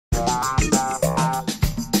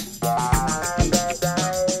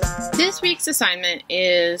week's assignment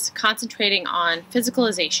is concentrating on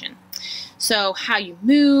physicalization. So how you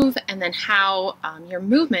move and then how your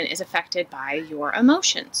movement is affected by your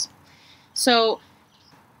emotions. So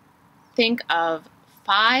think of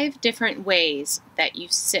 5 different ways that you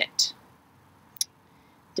sit,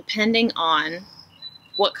 depending on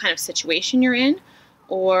what kind of situation you're in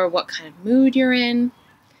or what kind of mood you're in.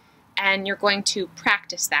 And you're going to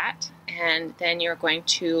practice that, and then you're going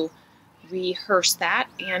to rehearse that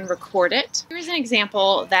and record it. Here's an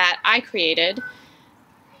example that I created.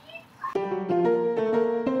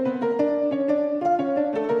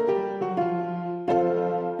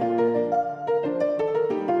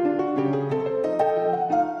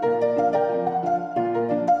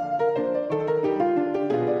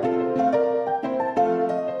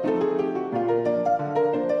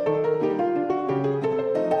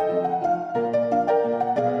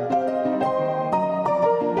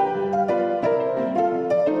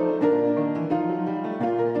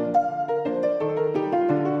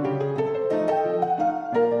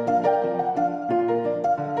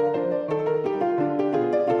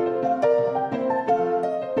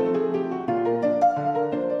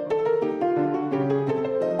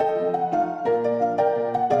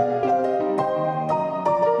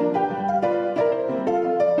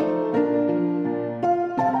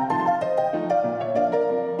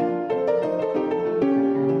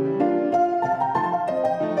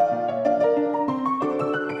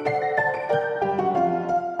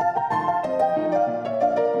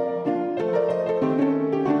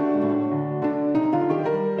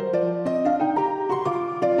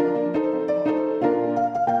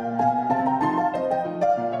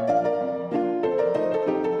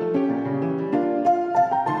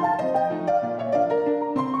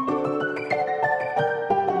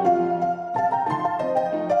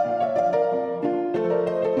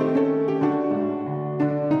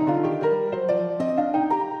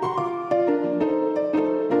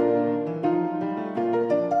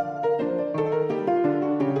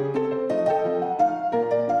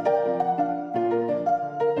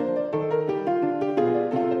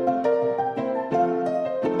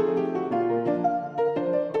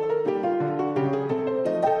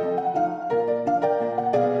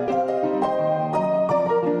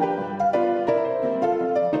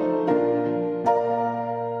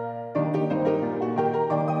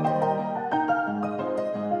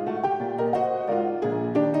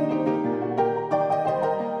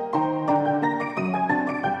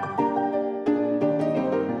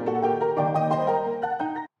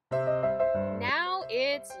 Now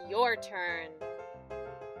it's your turn.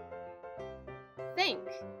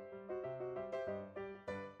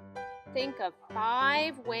 Think of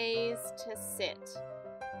 5 ways to sit.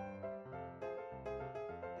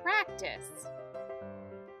 Practice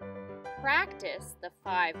the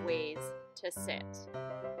 5 ways to sit.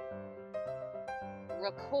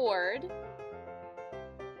 Record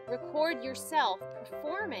yourself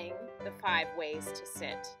performing the 5 ways to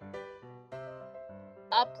sit.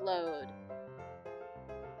 Upload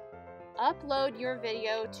your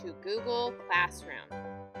video to Google Classroom.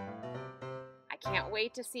 I can't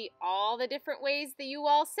wait to see all the different ways that you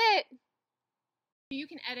all sit. You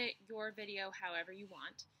can edit your video however you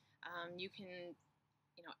want. You can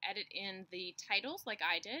edit in the titles like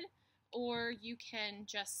I did, or you can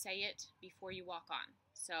just say it before you walk on.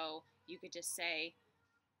 So you could just say,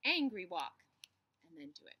 angry walk, and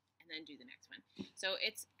then do it, and then do the next one. So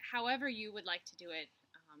it's however you would like to do it.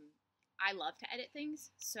 I love to edit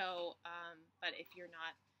things, so, but if you're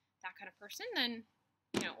not that kind of person, then,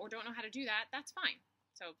 or don't know how to do that, that's fine.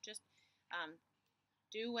 So just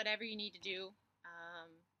do whatever you need to do,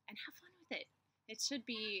 and have fun with it. It should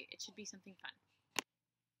be something fun.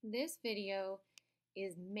 This video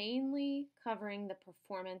is mainly covering the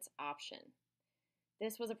performance option.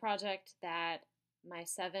 This was a project that my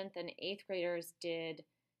 7th and 8th graders did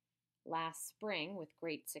last spring with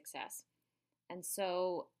great success. And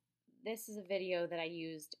so this is a video that I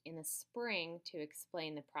used in the spring to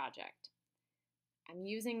explain the project. I'm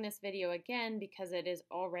using this video again because it is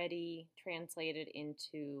already translated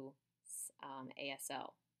into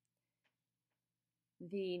ASL.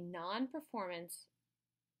 The non-performance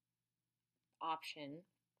option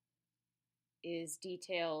is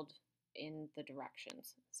detailed in the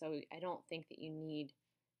directions, so I don't think that you need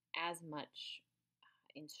as much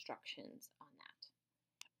instructions on